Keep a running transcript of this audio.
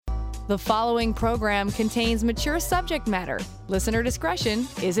The following program contains mature subject matter. Listener discretion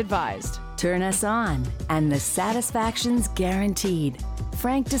is advised. Turn us on, and the satisfaction's guaranteed.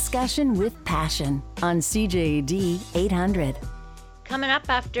 Frank discussion with passion on CJAD 800. Coming up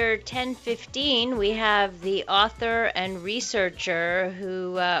after 10:15, we have the author and researcher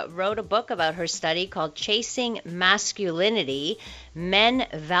who wrote a book about her study called Chasing Masculinity, Men,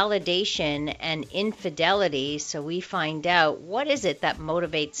 Validation, and Infidelity. So we find out what is it that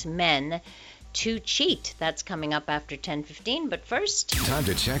motivates men to cheat. That's coming up after 10:15, but first... Time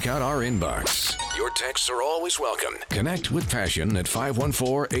to check out our inbox. Your texts are always welcome. Connect with Passion at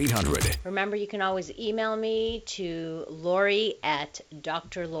 514-800. Remember, you can always email me to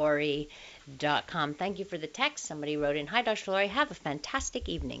Lori@drlori.com. Thank you for the text. Somebody wrote in, "Hi, Dr. Lori, have a fantastic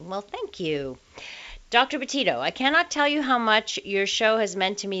evening." Well, thank you. Dr. Petito, I cannot tell you how much your show has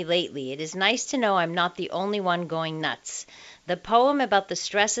meant to me lately. It is nice to know I'm not the only one going nuts. The poem about the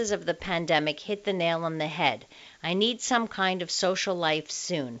stresses of the pandemic hit the nail on the head. I need some kind of social life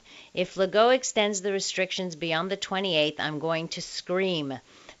soon. If Legault extends the restrictions beyond the 28th, I'm going to scream.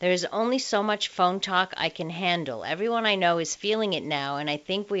 There is only so much phone talk I can handle. Everyone I know is feeling it now, and I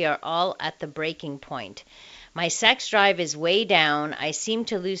think we are all at the breaking point. My sex drive is way down. I seem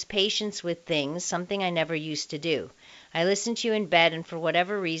to lose patience with things, something I never used to do. I listen to you in bed, and for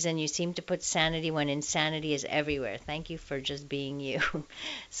whatever reason, you seem to put sanity when insanity is everywhere. Thank you for just being you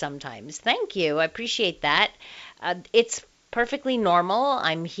sometimes. Thank you. I appreciate that. It's perfectly normal.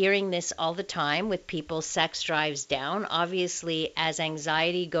 I'm hearing this all the time with people's sex drives down. Obviously, as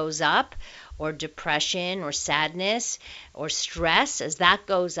anxiety goes up, or depression, or sadness, or stress, as that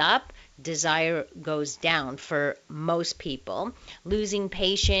goes up, desire goes down for most people. Losing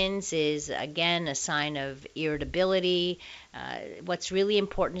patience is, again, a sign of irritability. What's really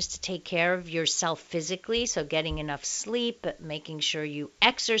important is to take care of yourself physically, so getting enough sleep, making sure you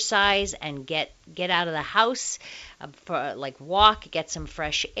exercise and get out of the house, for walk, get some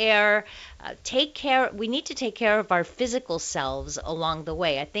fresh air. We need to take care of our physical selves along the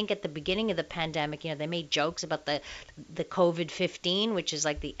way. I think at the beginning of the pandemic, they made jokes about the COVID-15, which is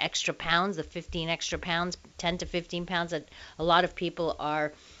like the extra pounds, the 15 extra pounds, 10 to 15 pounds that a lot of people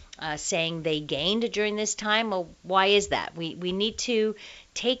are saying they gained during this time. Well, why is that? We need to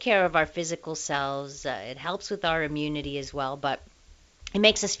take care of our physical selves. It helps with our immunity as well, but it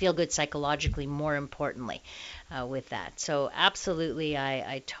makes us feel good psychologically, more importantly, with that. So absolutely,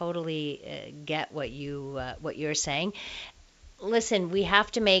 I totally get what you're saying. Listen, we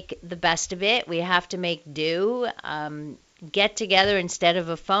have to make the best of it. We have to make do. Get together instead of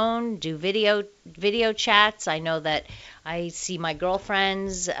a phone, do video chats. I know that I see my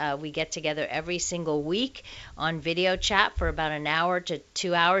girlfriends. We get together every single week on video chat for about an hour to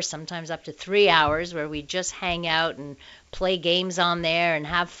 2 hours, sometimes up to 3 hours, where we just hang out and play games on there and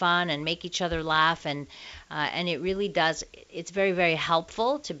have fun and make each other laugh. And it really does. It's very, very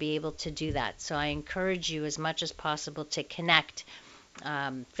helpful to be able to do that. So I encourage you as much as possible to connect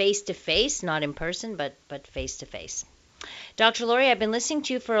face to face, not in person, but face to face. Dr. Lori, I've been listening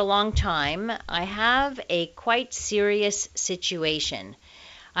to you for a long time. I have a quite serious situation.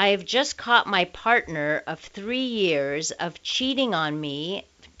 I have just caught my partner of 3 years of cheating on me,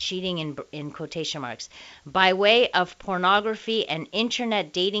 cheating in quotation marks, by way of pornography and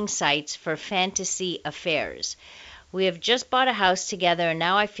internet dating sites for fantasy affairs. We have just bought a house together, and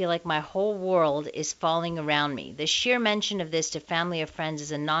now I feel like my whole world is falling around me. The sheer mention of this to family or friends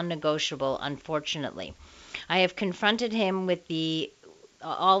is a non-negotiable, unfortunately. I have confronted him with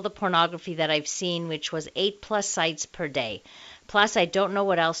all the pornography that I've seen, which was 8+ sites per day. Plus, I don't know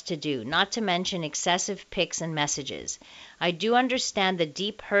what else to do, not to mention excessive pics and messages. I do understand the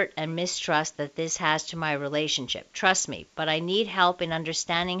deep hurt and mistrust that this has to my relationship. Trust me, but I need help in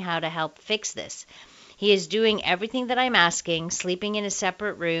understanding how to help fix this. He is doing everything that I'm asking, sleeping in a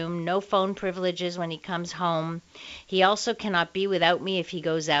separate room, no phone privileges when he comes home. He also cannot be without me if he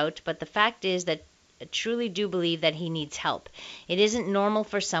goes out, but the fact is that I truly do believe that he needs help. It isn't normal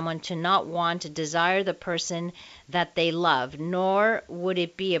for someone to not want to desire the person that they love, nor would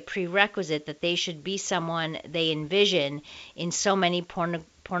it be a prerequisite that they should be someone they envision in so many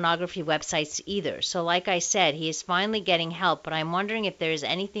pornography websites either. So like I said, he is finally getting help, but I'm wondering if there is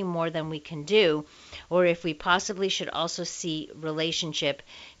anything more than we can do, or if we possibly should also see relationship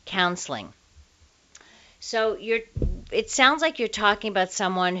counseling. So it sounds like you're talking about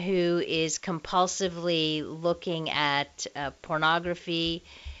someone who is compulsively looking at pornography.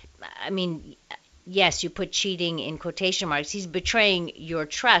 I mean, yes, you put cheating in quotation marks. He's betraying your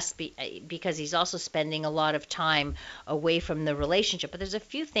trust because he's also spending a lot of time away from the relationship. But there's a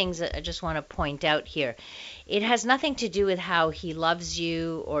few things that I just want to point out here. It has nothing to do with how he loves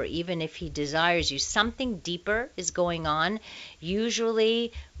you or even if he desires you. Something deeper is going on.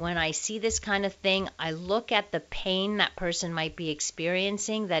 Usually, when I see this kind of thing, I look at the pain that person might be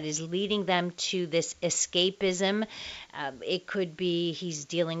experiencing that is leading them to this escapism. It could be he's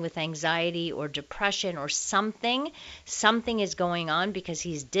dealing with anxiety or depression or something. Something is going on because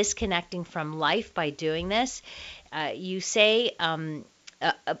he's disconnecting from life by doing this. You say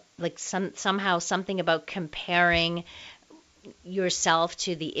like somehow something about comparing yourself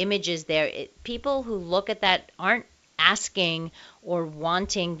to the images there. People who look at that aren't asking or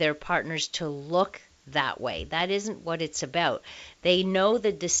wanting their partners to look that way. That isn't what it's about. They know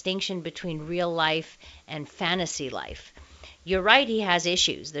the distinction between real life and fantasy life. You're right, he has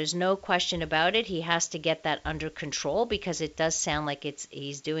issues. There's no question about it. He has to get that under control because it does sound like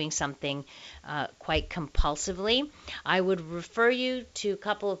he's doing something quite compulsively. I would refer you to a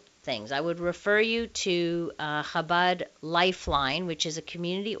couple of things. I would refer you to Chabad Lifeline, which is a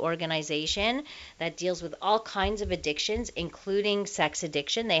community organization that deals with all kinds of addictions, including sex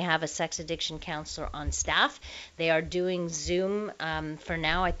addiction. They have a sex addiction counselor on staff. They are doing Zoom for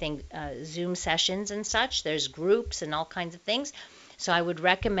now, I think, Zoom sessions and such. There's groups and all kinds of things. So I would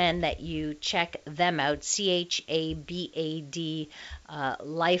recommend that you check them out, CHABAD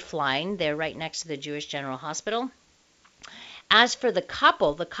Lifeline. They're right next to the Jewish General Hospital. As for the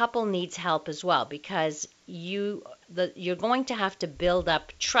couple needs help as well because you're going to have to build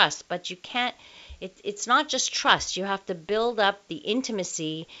up trust, but you can't. It's not just trust. You have to build up the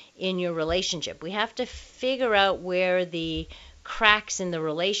intimacy in your relationship. We have to figure out where the cracks in the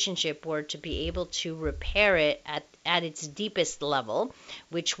relationship were to be able to repair it at its deepest level,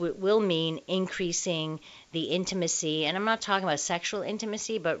 which will mean increasing the intimacy. And I'm not talking about sexual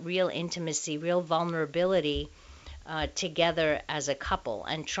intimacy, but real intimacy, real vulnerability together as a couple,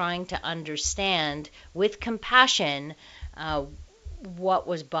 and trying to understand with compassion what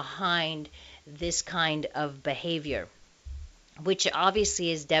was behind this kind of behavior, which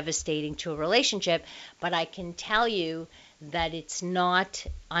obviously is devastating to a relationship, but I can tell you that it's not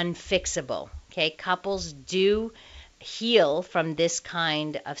unfixable. Okay, couples do heal from this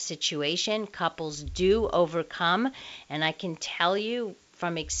kind of situation. Couples do overcome, and I can tell you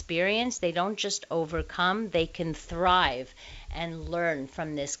from experience, they don't just overcome, they can thrive and learn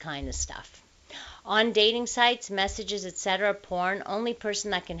from this kind of stuff. On dating sites, messages, etc., porn, only person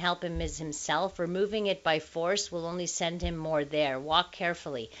that can help him is himself. Removing it by force will only send him more there. Walk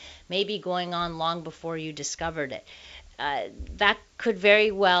carefully. Maybe going on long before you discovered it. That could very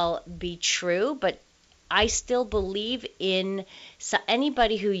well be true, but I still believe in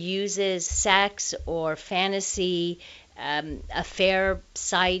anybody who uses sex or fantasy affair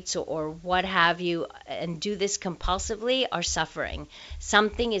sites or what have you and do this compulsively are suffering.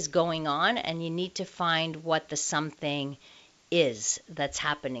 Something is going on and you need to find what the something is that's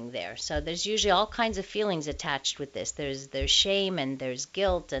happening there. So there's usually all kinds of feelings attached with this. There's shame and there's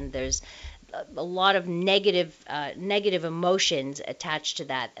guilt and there's a lot of negative emotions attached to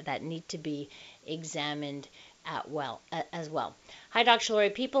that need to be examined as well. Hi, Dr.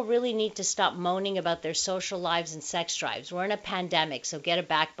 Laurie. People really need to stop moaning about their social lives and sex drives. We're in a pandemic, so get a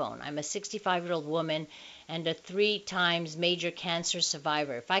backbone. I'm a 65-year-old woman and a 3 times major cancer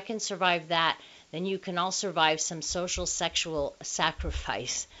survivor. If I can survive that, then you can all survive some social sexual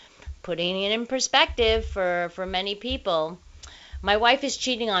sacrifice. Putting it in perspective for many people. My wife is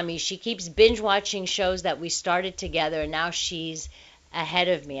cheating on me. She keeps binge watching shows that we started together, and now she's ahead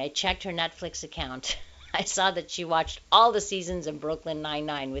of me. I checked her Netflix account. I saw that she watched all the seasons of Brooklyn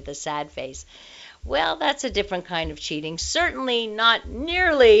Nine-Nine with a sad face. Well, that's a different kind of cheating. Certainly not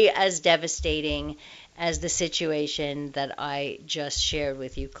nearly as devastating as the situation that I just shared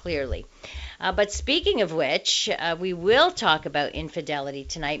with you clearly. But speaking of which, we will talk about infidelity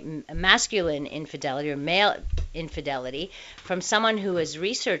tonight, masculine infidelity or male infidelity, from someone who has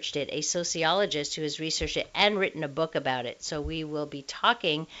researched it, a sociologist who has researched it and written a book about it. So we will be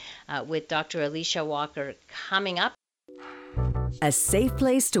talking with Dr. Alicia Walker coming up. A safe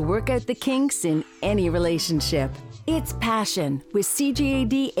place to work out the kinks in any relationship. It's Passion with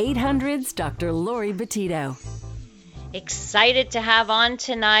CJAD 800's Dr. Laurie Betito. Excited to have on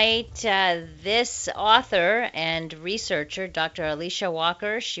tonight this author and researcher, Dr. Alicia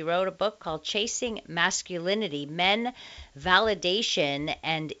Walker. She wrote a book called Chasing Masculinity, Men, Validation,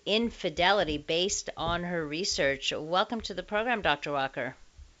 and Infidelity, based on her research. Welcome to the program, Dr. Walker.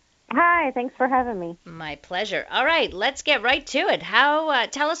 Hi, thanks for having me. My pleasure. All right, let's get right to it.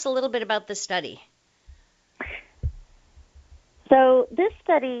 Tell us a little bit about the study. So this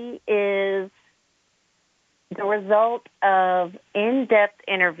study is the result of in-depth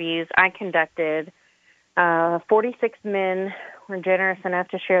interviews I conducted. 46 men were generous enough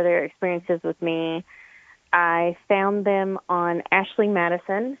to share their experiences with me. I found them on Ashley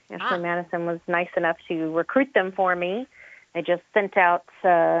Madison. Ashley Madison was nice enough to recruit them for me. They just sent out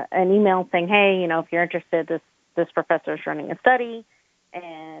an email saying, hey, if you're interested, this professor is running a study.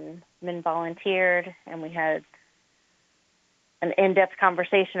 And men volunteered, and we had an in-depth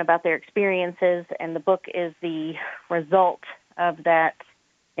conversation about their experiences, and the book is the result of that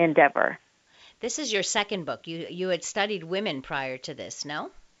endeavor. This is your second book. You had studied women prior to this,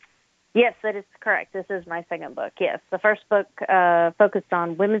 no? Yes, that is correct. This is my second book, yes. The first book focused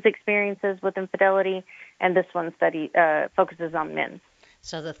on women's experiences with infidelity, and this one focuses on men's.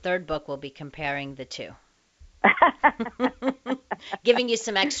 So the third book will be comparing the two. Giving you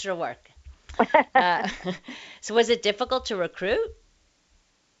some extra work. So was it difficult to recruit?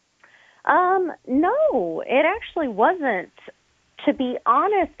 No, it actually wasn't. To be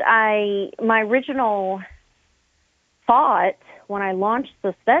honest, my original thought when I launched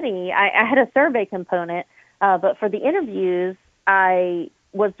the study, I had a survey component, but for the interviews, I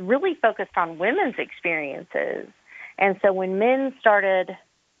was really focused on women's experiences. And so when men started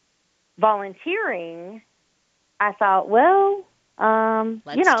volunteering, I thought, well,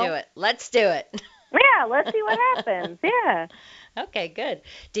 Let's do it. Yeah, let's see what happens. Yeah. Okay, good.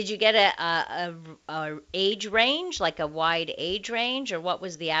 Did you get a age range, like a wide age range, or what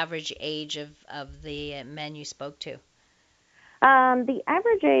was the average age of the men you spoke to? The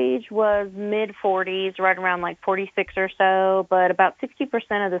average age was mid-40s, right around like 46 or so, but about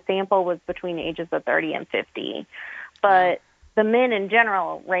 60% of the sample was between the ages of 30 and 50. But the men in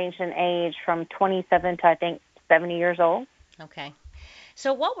general ranged in age from 27 to, I think, 70 years old. Okay.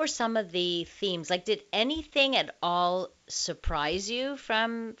 So what were some of the themes? Like, did anything at all surprise you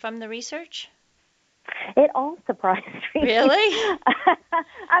from the research? It all surprised me. Really?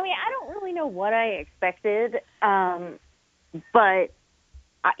 I mean, I don't really know what I expected, but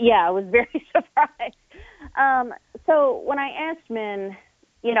I was very surprised. So when I asked men,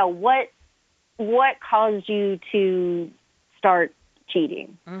 what caused you to start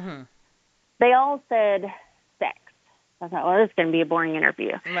cheating? Mm-hmm. They all said sex. I thought, well, this is going to be a boring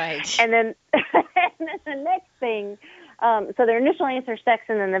interview. Right. And then, the next thing, so their initial answer is sex,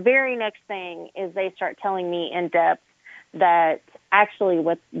 and then the very next thing is they start telling me in depth that actually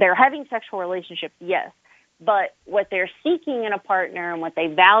they're having sexual relationships, yes, but what they're seeking in a partner and what they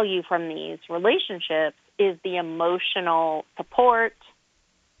value from these relationships is the emotional support,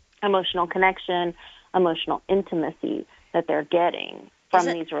 emotional connection, emotional intimacy that they're getting from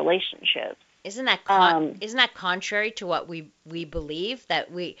these relationships. Isn't that contrary to what we believe,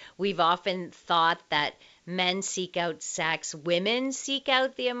 that we've often thought that men seek out sex, women seek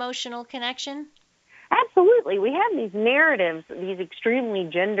out the emotional connection? Absolutely. We have these narratives, these extremely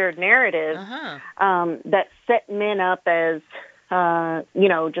gendered narratives that set men up as,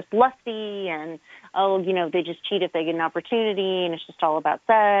 just lusty and, they just cheat if they get an opportunity and it's just all about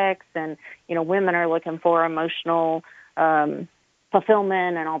sex. And, women are looking for emotional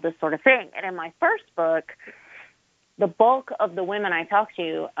fulfillment and all this sort of thing. And in my first book, the bulk of the women I talked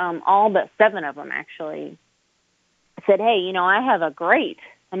to, all but 7 of them actually, said, hey, I have a great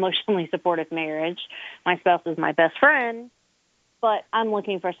emotionally supportive marriage. My spouse is my best friend, but I'm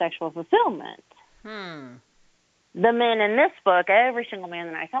looking for sexual fulfillment. The men in this book, every single man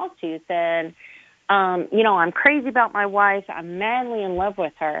that I talked to said, I'm crazy about my wife. I'm madly in love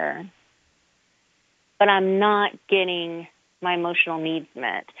with her, but I'm not getting my emotional needs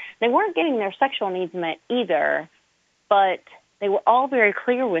met. They weren't getting their sexual needs met either, but they were all very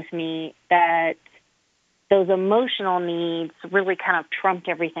clear with me that those emotional needs really kind of trumped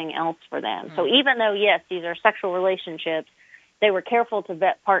everything else for them. So even though, yes, these are sexual relationships, they were careful to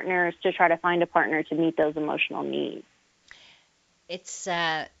vet partners to try to find a partner to meet those emotional needs. It's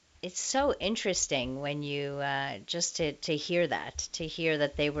so interesting when you just to hear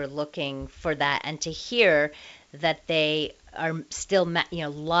that they were looking for that, and to hear that they are still,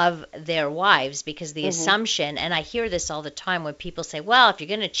 love their wives, because the assumption, and I hear this all the time when people say, well, if you're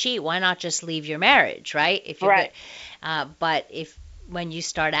going to cheat, why not just leave your marriage, right? If you're right. But when you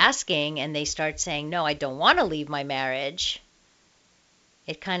start asking and they start saying, no, I don't want to leave my marriage,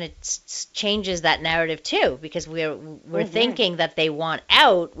 it kind of changes that narrative too, because we're thinking that they want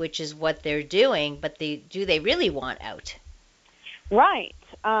out, which is what they're doing, but do they really want out? Right.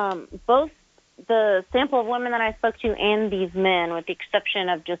 Both the sample of women that I spoke to and these men, with the exception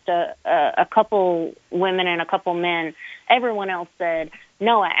of just a couple women and a couple men, everyone else said,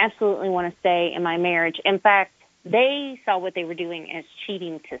 no, I absolutely want to stay in my marriage. In fact, they saw what they were doing as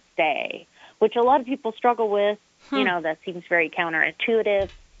cheating to stay, which a lot of people struggle with. That seems very counterintuitive.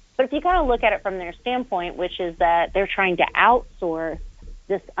 But if you kind of look at it from their standpoint, which is that they're trying to outsource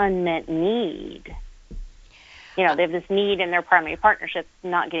this unmet need. They have this need in their primary partnership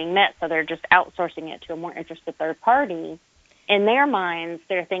not getting met, so they're just outsourcing it to a more interested third party. In their minds,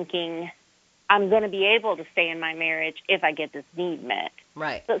 they're thinking, I'm going to be able to stay in my marriage if I get this need met.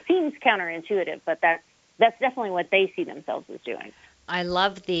 Right. So it seems counterintuitive, but that's definitely what they see themselves as doing. I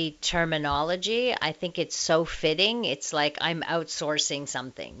love the terminology. I think it's so fitting. It's like I'm outsourcing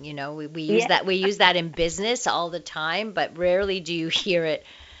something. We use that in business all the time, but rarely do you hear it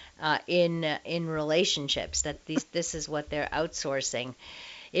in relationships, that this is what they're outsourcing.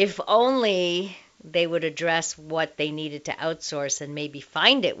 If only they would address what they needed to outsource and maybe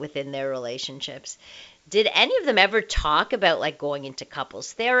find it within their relationships. Did any of them ever talk about like going into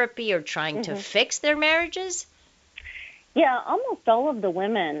couples therapy or trying to fix their marriages? Yeah, almost all of the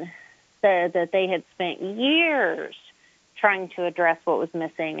women said that they had spent years trying to address what was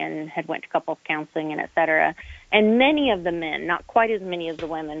missing and had went to couples counseling and et cetera. And many of the men, not quite as many as the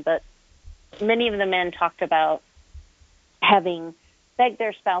women, but many of the men talked about having begged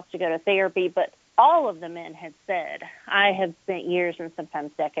their spouse to go to therapy, but all of the men had said, I have spent years and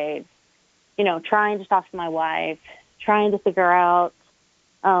sometimes decades, trying to talk to my wife, trying to figure out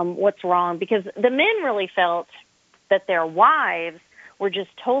what's wrong, because the men really felt that their wives were just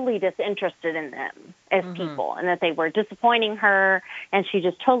totally disinterested in them as people, and that they were disappointing her, and she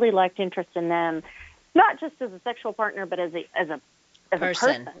just totally lacked interest in them, not just as a sexual partner, but as a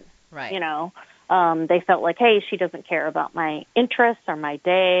person. Right. They felt like, hey, she doesn't care about my interests or my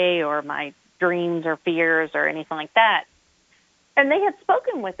day or my dreams or fears or anything like that. And they had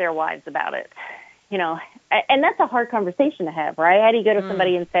spoken with their wives about it, and that's a hard conversation to have, right? How do you go to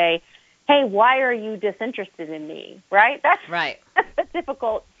somebody and say, hey, why are you disinterested in me, right? That's a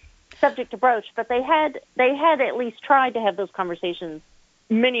difficult subject to broach, but they had at least tried to have those conversations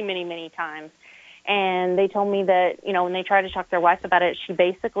many, many, many times. And they told me that, when they tried to talk to their wife about it, she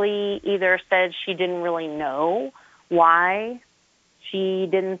basically either said she didn't really know why she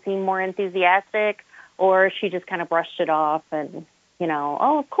didn't seem more enthusiastic, or she just kind of brushed it off and,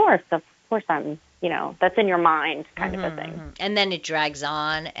 of course I'm, that's in your mind kind of a thing. And then it drags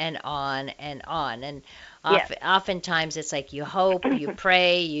on and on and on. And oftentimes it's like you hope, you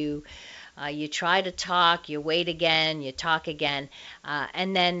pray, you try to talk, you wait again, you talk again.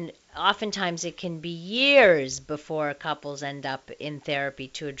 And then oftentimes it can be years before couples end up in therapy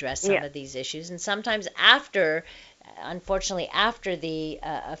to address some of these issues. And sometimes unfortunately, after the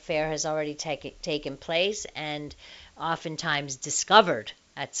affair has already taken place and oftentimes discovered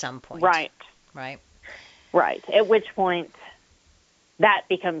at some point. Right. At which point that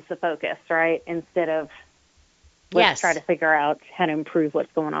becomes the focus, right? Instead of let's try to figure out how to improve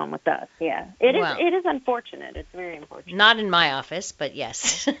what's going on with us. Yeah. It is unfortunate. It's very unfortunate. Not in my office, but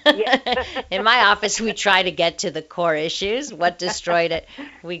yes. In my office, we try to get to the core issues. What destroyed it?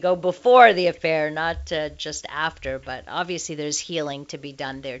 We go before the affair, not just after. But obviously there's healing to be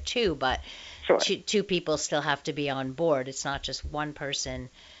done there too. But two people still have to be on board. It's not just one person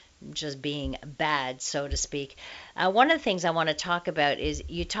just being bad, so to speak. One of the things I want to talk about is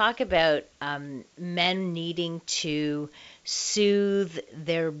you talk about men needing to soothe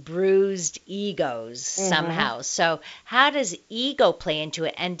their bruised egos somehow. So how does ego play into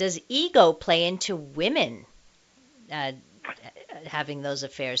it? And does ego play into women having those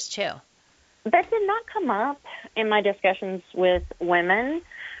affairs too? That did not come up in my discussions with women,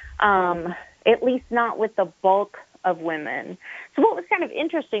 at least not with the bulk of women. So what was kind of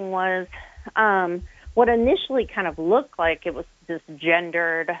interesting was what initially kind of looked like it was this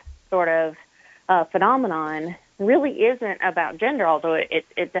gendered sort of phenomenon really isn't about gender, although it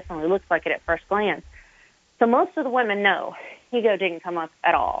definitely looks like it at first glance. So most of the women know ego didn't come up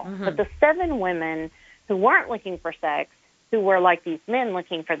at all. But the 7 women who weren't looking for sex, who were like these men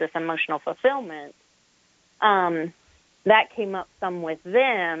looking for this emotional fulfillment, that came up some with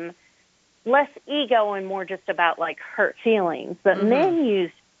them. Less ego and more just about like hurt feelings. But men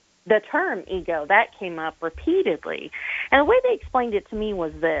used the term ego. That came up repeatedly. And the way they explained it to me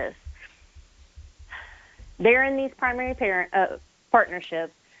was this. They're in these primary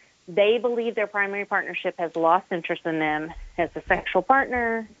partnerships. They believe their primary partnership has lost interest in them as a sexual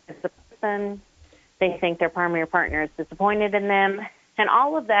partner, as a person. They think their primary partner is disappointed in them. And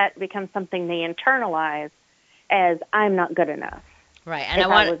all of that becomes something they internalize as, I'm not good enough. Right. And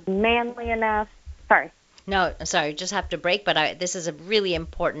I was manly enough. Sorry. No, sorry, just have to break, but this is a really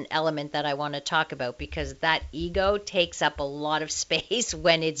important element that I want to talk about because that ego takes up a lot of space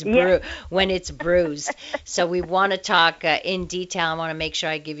when it's when it's bruised. So we want to talk in detail. I want to make sure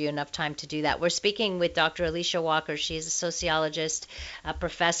I give you enough time to do that. We're speaking with Dr. Alicia Walker. She is a sociologist, a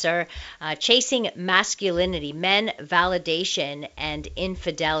professor, Chasing Masculinity, Men, Validation, and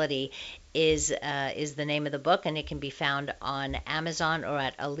Infidelity is the name of the book, and it can be found on Amazon or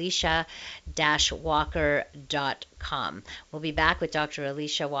at alicia-walker.com. We'll be back with Dr.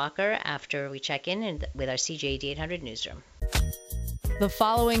 Alicia Walker after we check in with our CJAD 800 newsroom. The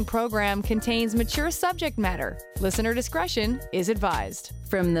following program contains mature subject matter. Listener discretion is advised.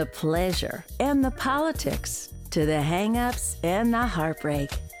 From the pleasure and the politics to the hang-ups and the heartbreak,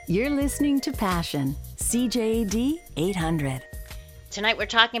 you're listening to Passion, CJAD 800. Tonight we're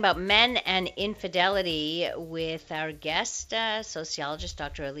talking about men and infidelity with our guest, sociologist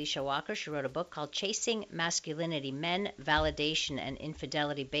Dr. Alicia Walker. She wrote a book called Chasing Masculinity, Men, Validation, and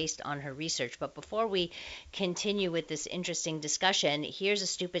Infidelity based on her research. But before we continue with this interesting discussion, here's a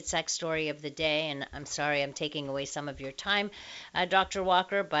stupid sex story of the day. And I'm sorry I'm taking away some of your time, Dr.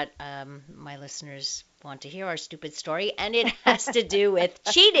 Walker, but my listeners want to hear our stupid story, and it has to do with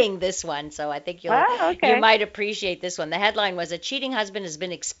cheating, this one. So I think you might appreciate this one. The headline was, a cheating husband has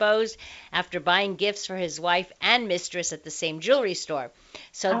been exposed after buying gifts for his wife and mistress at the same jewelry store.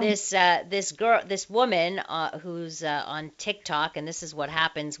 So this woman who's on TikTok, and this is what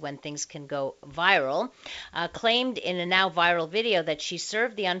happens when things can go viral, claimed in a now viral video that she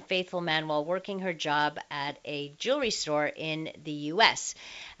served the unfaithful man while working her job at a jewelry store in the U.S.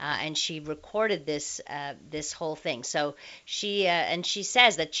 And she recorded this whole thing. So she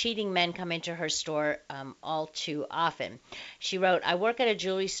says that cheating men come into her store all too often. She wrote, I work at a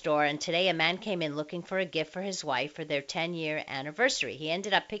jewelry store, and today a man came in looking for a gift for his wife for their 10-year anniversary. He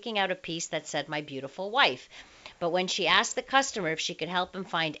ended up picking out a piece that said, my beautiful wife. But when she asked the customer if she could help him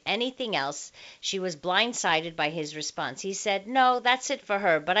find anything else, she was blindsided by his response. He said, no, that's it for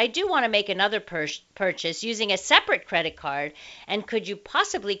her, but I do want to make another purchase using a separate credit card, and could you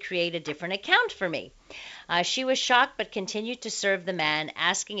possibly create a different account for me? She was shocked but continued to serve the man,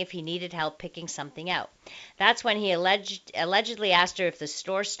 asking if he needed help picking something out. That's when he allegedly asked her if the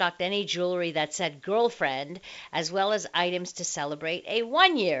store stocked any jewelry that said girlfriend, as well as items to celebrate a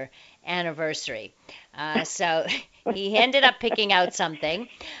 1-year anniversary. So he ended up picking out something.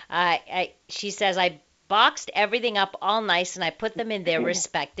 She says, I boxed everything up all nice and I put them in their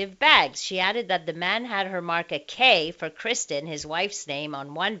respective bags. She added that the man had her mark a K for Kristen, his wife's name,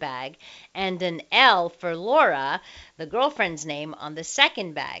 on one bag, and an L for Laura, the girlfriend's name, on the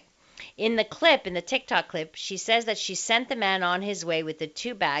second bag. In the TikTok clip, she says that she sent the man on his way with the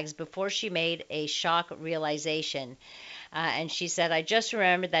 2 bags before she made a shock realization. And she said, I just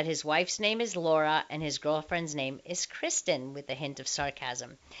remembered that his wife's name is Laura and his girlfriend's name is Kristen, with a hint of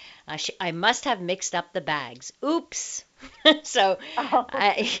sarcasm. I must have mixed up the bags. Oops. So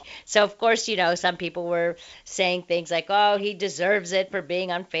of course, some people were saying things like, oh, he deserves it for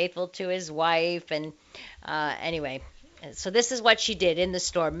being unfaithful to his wife. And anyway, so this is what she did in the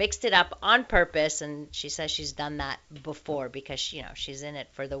store, mixed it up on purpose, and she says she's done that before because she's in it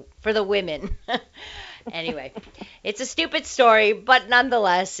for the women. Anyway, it's a stupid story, but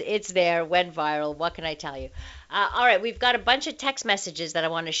nonetheless, it's there, went viral. What can I tell you? All right, we've got a bunch of text messages that I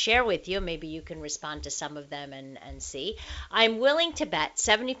want to share with you. Maybe you can respond to some of them and see. I'm willing to bet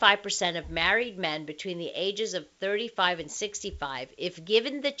 75% of married men between the ages of 35 and 65, if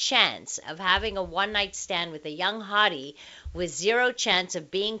given the chance of having a one-night stand with a young hottie with zero chance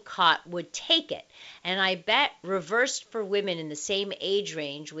of being caught, would take it. And I bet reversed for women in the same age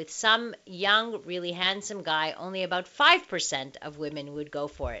range, with some young, really handsome guy, only about 5% of women would go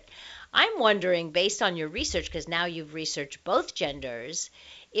for it. I'm wondering, based on your research, because now you've researched both genders,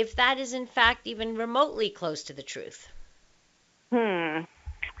 if that is in fact even remotely close to the truth. Based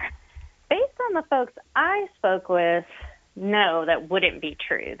on the folks I spoke with, no, that wouldn't be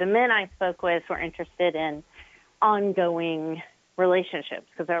true. The men I spoke with were interested in ongoing relationships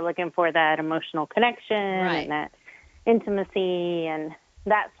because they're looking for that emotional connection and that intimacy and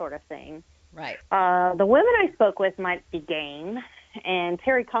that sort of thing. Right. The women I spoke with might be game. And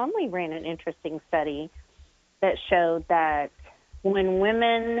Terry Conley ran an interesting study that showed that when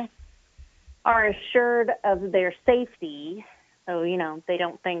women are assured of their safety, so, they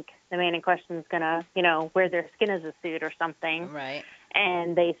don't think the man in question is going to, wear their skin as a suit or something, right,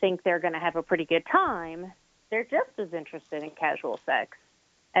 and they think they're going to have a pretty good time, they're just as interested in casual sex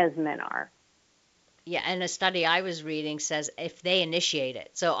as men are. Yeah, and a study I was reading says if they initiate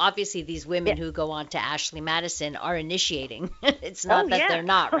it. So obviously these women who go on to Ashley Madison are initiating. It's not that they're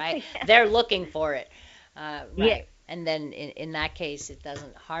not, right? They're looking for it. Right. Yeah. And then in that case, it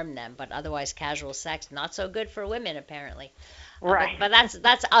doesn't harm them. But otherwise, casual sex, not so good for women, apparently. Right. But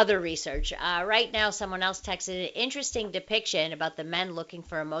that's other research. Right now, someone else texted an interesting depiction about the men looking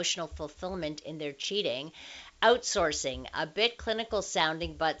for emotional fulfillment in their cheating. Outsourcing, a bit clinical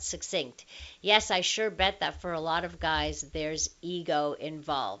sounding but succinct. Yes, I sure bet that for a lot of guys, there's ego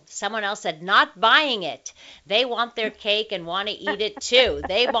involved. Someone else said, not buying it. They want their cake and want to eat it too.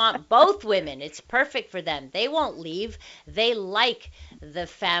 They want both women. It's perfect for them. They won't leave. They like the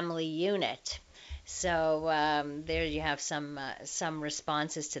family unit. So there you have some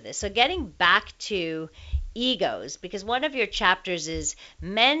responses to this. So getting back to egos, because one of your chapters is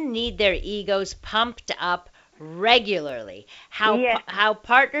men need their egos pumped up regularly. How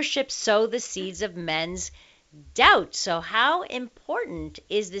partnerships sow the seeds of men's doubt. So how important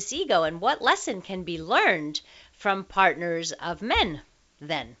is this ego, and what lesson can be learned from partners of men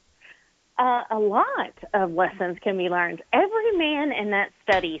then? A lot of lessons can be learned. Every man in that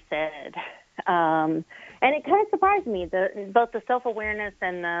study said, and it kind of surprised me, both the self-awareness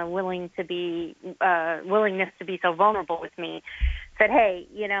and the willingness to be so vulnerable with me, said, hey,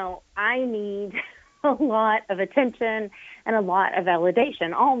 I need a lot of attention and a lot of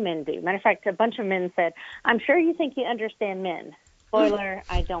validation. All men do. Matter of fact, a bunch of men said, I'm sure you think you understand men. Spoiler,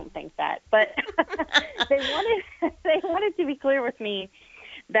 I don't think that. But they wanted to be clear with me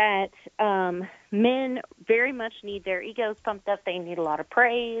that men very much need their egos pumped up. They need a lot of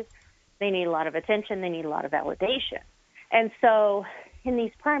praise. They need a lot of attention. They need a lot of validation. And so in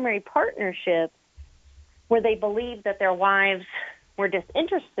these primary partnerships where they believe that their wives were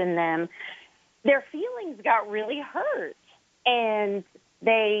disinterested in them, their feelings got really hurt, and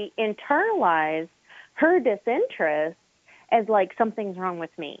they internalized her disinterest as like something's wrong with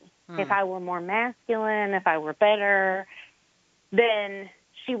me. If I were more masculine, if I were better, then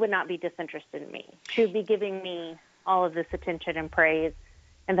she would not be disinterested in me. She would be giving me all of this attention and praise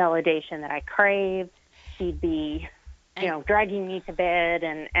and validation that I craved. She'd be, dragging me to bed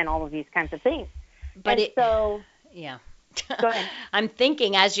and all of these kinds of things. But yeah. Go ahead. I'm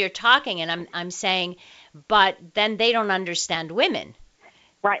thinking as you're talking, and I'm saying, but then they don't understand women.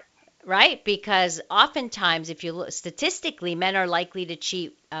 Right. Right? Because oftentimes, if you look statistically, men are likely to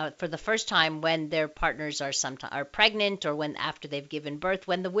cheat for the first time when their partners are pregnant, or when after they've given birth,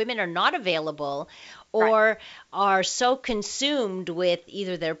 when the women are not available, or are so consumed with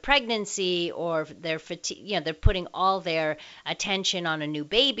either their pregnancy or their fatigue, they're putting all their attention on a new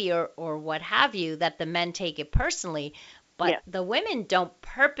baby or what have you, that the men take it personally. But the women don't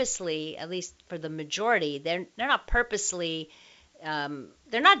purposely, at least for the majority, they're not purposely.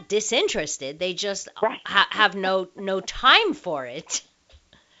 They're not disinterested. They just have no time for it.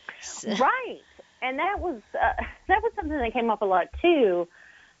 So. Right, and that was something that came up a lot too.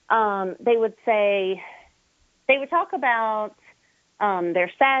 They would talk about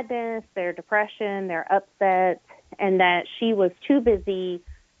their sadness, their depression, their upset, and that she was too busy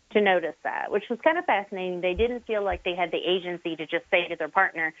to notice that, which was kind of fascinating. They didn't feel like they had the agency to just say to their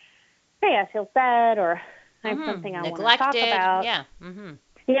partner, "Hey, I feel sad," or "I have something I want to talk about." Yeah. Mm-hmm.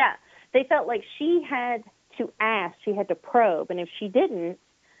 Yeah. They felt like she had to ask, she had to probe, and if she didn't,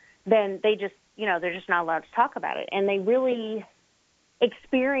 then they just, they're just not allowed to talk about it. And they really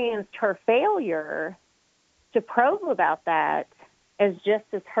experienced her failure to probe about that as just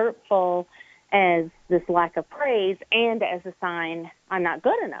as hurtful as this lack of praise and as a sign I'm not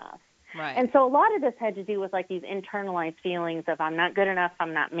good enough. Right. And so a lot of this had to do with like these internalized feelings of I'm not good enough,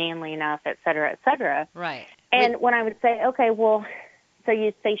 I'm not manly enough, et cetera, et cetera. Right. And when I would say, okay, well, so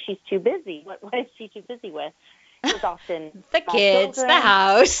you say she's too busy. What is she too busy with? It was often the kids, children, the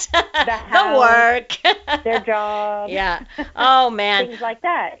house, the work, their job. Yeah. Oh, man. Things like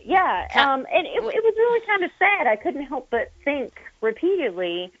that. Yeah. And it was really kind of sad. I couldn't help but think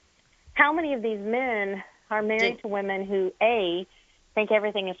repeatedly how many of these men are married to women who, A, think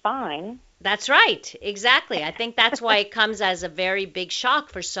everything is fine. That's right. Exactly. I think that's why it comes as a very big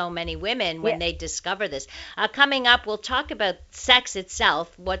shock for so many women when they discover this. Coming up, we'll talk about sex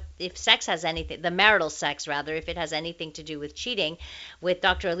itself, what if sex has anything, the marital sex rather, if it has anything to do with cheating, with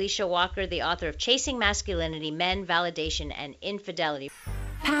Dr. Alicia Walker, the author of Chasing Masculinity, Men, Validation, and Infidelity.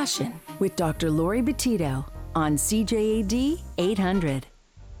 Passion with Dr. Lori Betito on CJAD 800.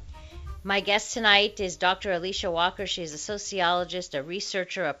 My guest tonight is Dr. Alicia Walker. She's a sociologist, a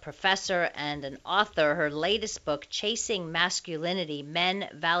researcher, a professor, and an author. Her latest book, Chasing Masculinity, Men,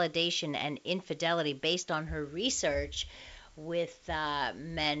 Validation, and Infidelity, based on her research with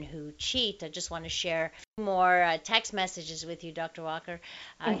men who cheat. I just want to share more text messages with you, Dr. Walker.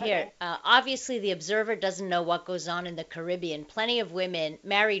 Here, obviously the observer doesn't know what goes on in the Caribbean. Plenty of women,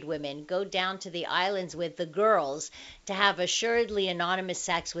 married women, go down to the islands with the girls to have assuredly anonymous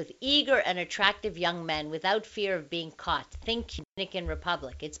sex with eager and attractive young men without fear of being caught. Think Dominican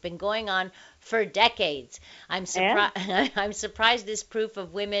Republic. It's been going on for decades. I'm surprised this proof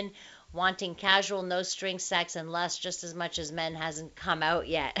of women wanting casual, no-string sex and lust just as much as men hasn't come out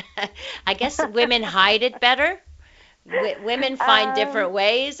yet. I guess women hide it better. Women find different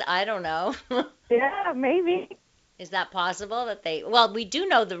ways. I don't know. Yeah, maybe. Is that possible that they? Well, we do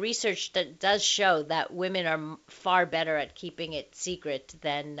know the research that does show that women are far better at keeping it secret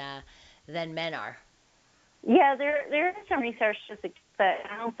than men are. Yeah, there is some research to suggest that.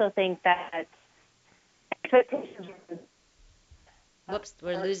 I also think that expectations. Whoops,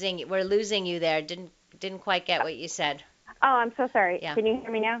 we're losing you there. Didn't quite get what you said. Oh, I'm so sorry. Yeah. Can you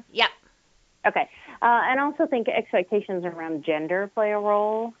hear me now? Yep. Okay. And I also think expectations around gender play a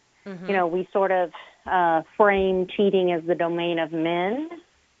role. Mm-hmm. You know, we sort of frame cheating as the domain of men,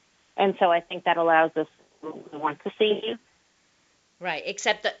 and so I think that allows us to want to see. Right,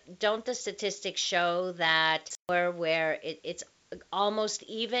 except that don't the statistics show that where it's almost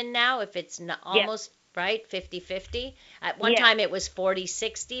even now, if it's not almost right, 50-50? At one time it was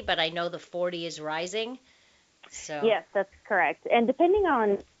 40-60, but I know the 40 is rising. So yes, that's correct. And depending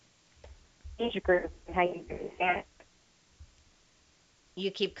on age group and how you understand, you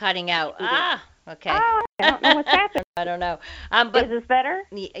keep cutting out. Okay. Oh, I don't know what's happening. I don't know. But is this better?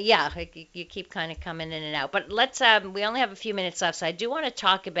 Yeah, you keep kind of coming in and out. But let's. We only have a few minutes left, so I do want to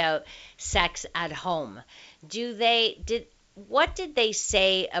talk about sex at home. What did they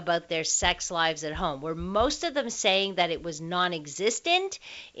say about their sex lives at home? Were most of them saying that it was non-existent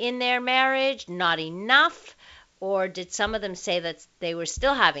in their marriage, not enough, or did some of them say that they were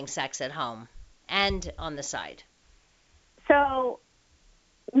still having sex at home and on the side? So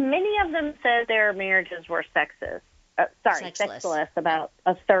many of them said their marriages were sexless. About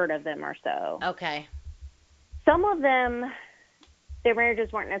a third of them or so. Okay. Some of them, their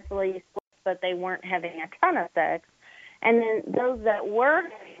marriages weren't necessarily split, but they weren't having a ton of sex. And then those that were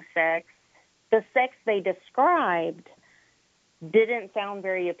having sex, the sex they described didn't sound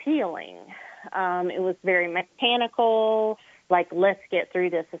very appealing. It was very mechanical, like, let's get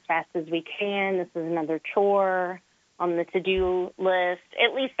through this as fast as we can. This is another chore on the to-do list.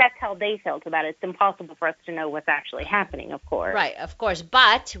 At least that's how they felt about it. It's impossible for us to know what's actually happening, of course. Right, of course.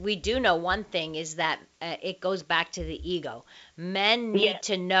 But we do know one thing is that it goes back to the ego. Men need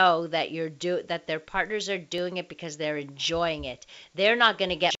to know that that their partners are doing it because they're enjoying it. They're not going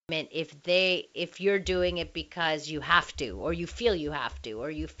to get judgment if you're doing it because you have to, or you feel you have to, or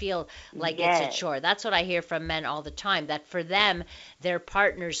you feel like it's a chore. That's what I hear from men all the time, that for them, their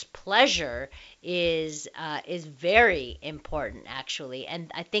partner's pleasure is very important, actually.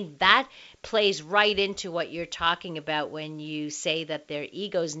 And I think that plays right into what you're talking about when you say that their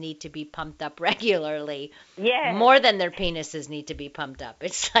egos need to be pumped up regularly. More than their penises need to be pumped up.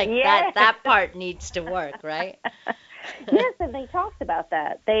 It's like that part needs to work, right? Yes, and they talked about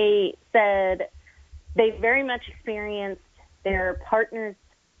that. They said they very much experienced their partner's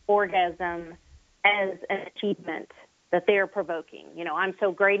orgasm as an achievement that they are provoking. You know, I'm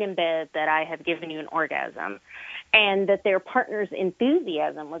so great in bed that I have given you an orgasm. And that their partner's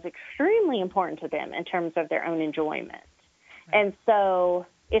enthusiasm was extremely important to them in terms of their own enjoyment. Right. And so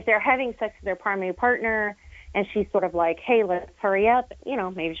if they're having sex with their primary partner and she's sort of like, hey, let's hurry up, you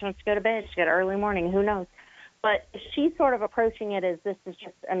know, maybe she wants to go to bed, she's got early morning, who knows. But she's sort of approaching it as this is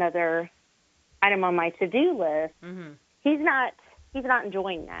just another item on my to-do list. Mm-hmm. He's not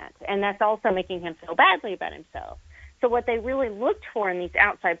enjoying that. And that's also making him feel badly about himself. So what they really looked for in these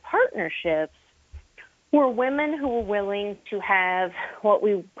outside partnerships were women who were willing to have what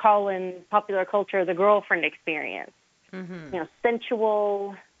we call in popular culture the girlfriend experience. Mm-hmm. You know,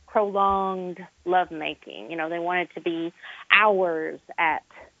 sensual, prolonged lovemaking. You know, they wanted to be hours at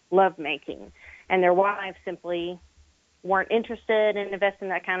lovemaking. And their wives simply weren't interested in investing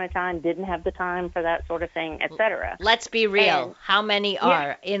that kind of time, didn't have the time for that sort of thing, et cetera. Let's be real. And how many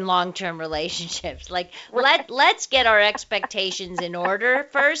are in long-term relationships? Like, let's get our expectations in order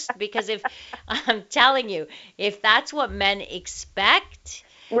first, because if I'm telling you, if that's what men expect,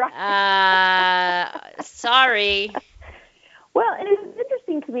 sorry. Well, and it was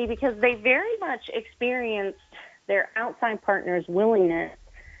interesting to me because they very much experienced their outside partner's willingness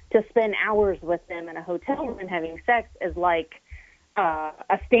to spend hours with them in a hotel room having sex as like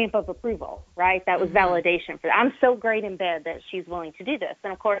a stamp of approval, right? That was validation for them. I'm so great in bed that she's willing to do this.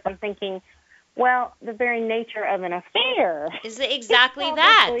 And, of course, I'm thinking, Well, the very nature of an affair is exactly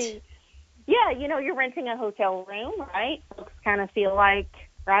that. Yeah, you're renting a hotel room, right? Folks kind of feel like,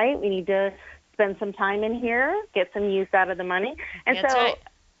 right, we need to spend some time in here, get some use out of the money. And That's so, right.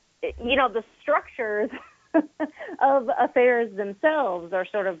 The structures of affairs themselves are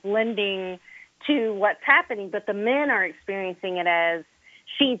sort of lending to what's happening, but the men are experiencing it as,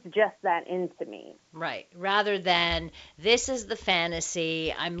 she's just that into me. Right. Rather than, this is the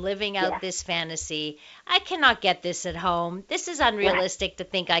fantasy, I'm living out this fantasy. I cannot get this at home. This is unrealistic to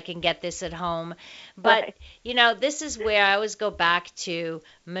think I can get this at home. But, this is where I always go back to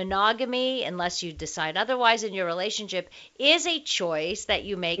monogamy, unless you decide otherwise in your relationship, is a choice that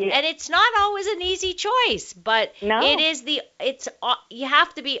you make. And it's not always an easy choice, but it is you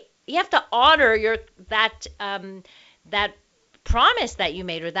have to honor that promise that you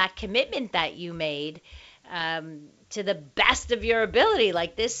made, or that commitment that you made, to the best of your ability.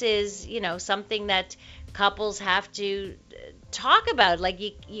 Like, this is, something that couples have to talk about. Like,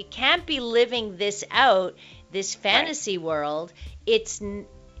 you can't be living this out, this fantasy world. It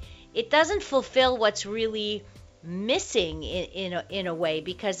doesn't fulfill what's really missing in a way,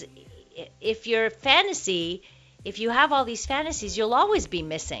 because if you have all these fantasies, you'll always be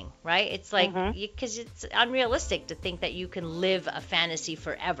missing, right? It's like, because it's unrealistic to think that you can live a fantasy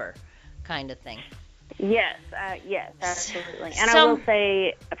forever, kind of thing. Yes, absolutely. And I will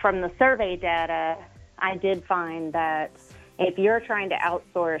say, from the survey data, I did find that if you're trying to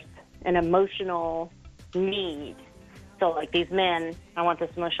outsource an emotional need, so like these men, I want this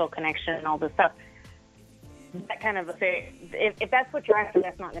emotional connection and all this stuff, that kind of affair, if that's what you're after,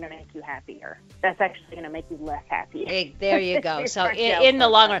 that's not going to make you happier. That's actually going to make you less happy. Hey, there you go. So in the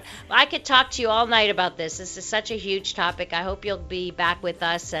long run, I could talk to you all night about this. This is such a huge topic. I hope you'll be back with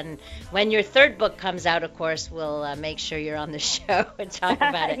us. And when your third book comes out, of course, we'll make sure you're on the show and talk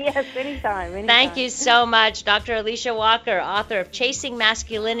about it. Yes, anytime. Thank you so much, Dr. Alicia Walker, author of Chasing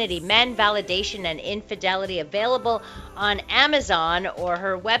Masculinity, Men, Validation, and Infidelity, available on Amazon, or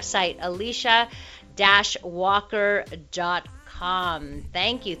her website, alicia-walker.com.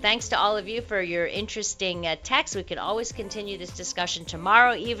 Thank you. Thanks to all of you for your interesting texts. We can always continue this discussion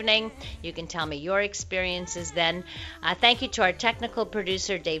tomorrow evening. You can tell me your experiences then. Thank you to our technical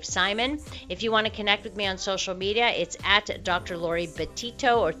producer, Dave Simon. If you want to connect with me on social media, it's at Dr. Lori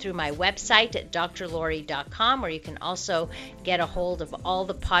Betito, or through my website at drlori.com, where you can also get a hold of all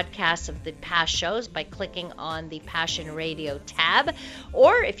the podcasts of the past shows by clicking on the Passion Radio tab.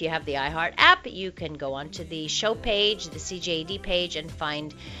 Or if you have the iHeart app, you can go onto the show page, the CJAD page, and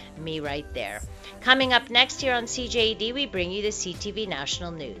find me right there. Coming up next here on CJAD, we bring you the CTV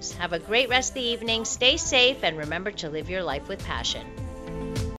National News. Have a great rest of the evening, stay safe, and remember to live your life with passion.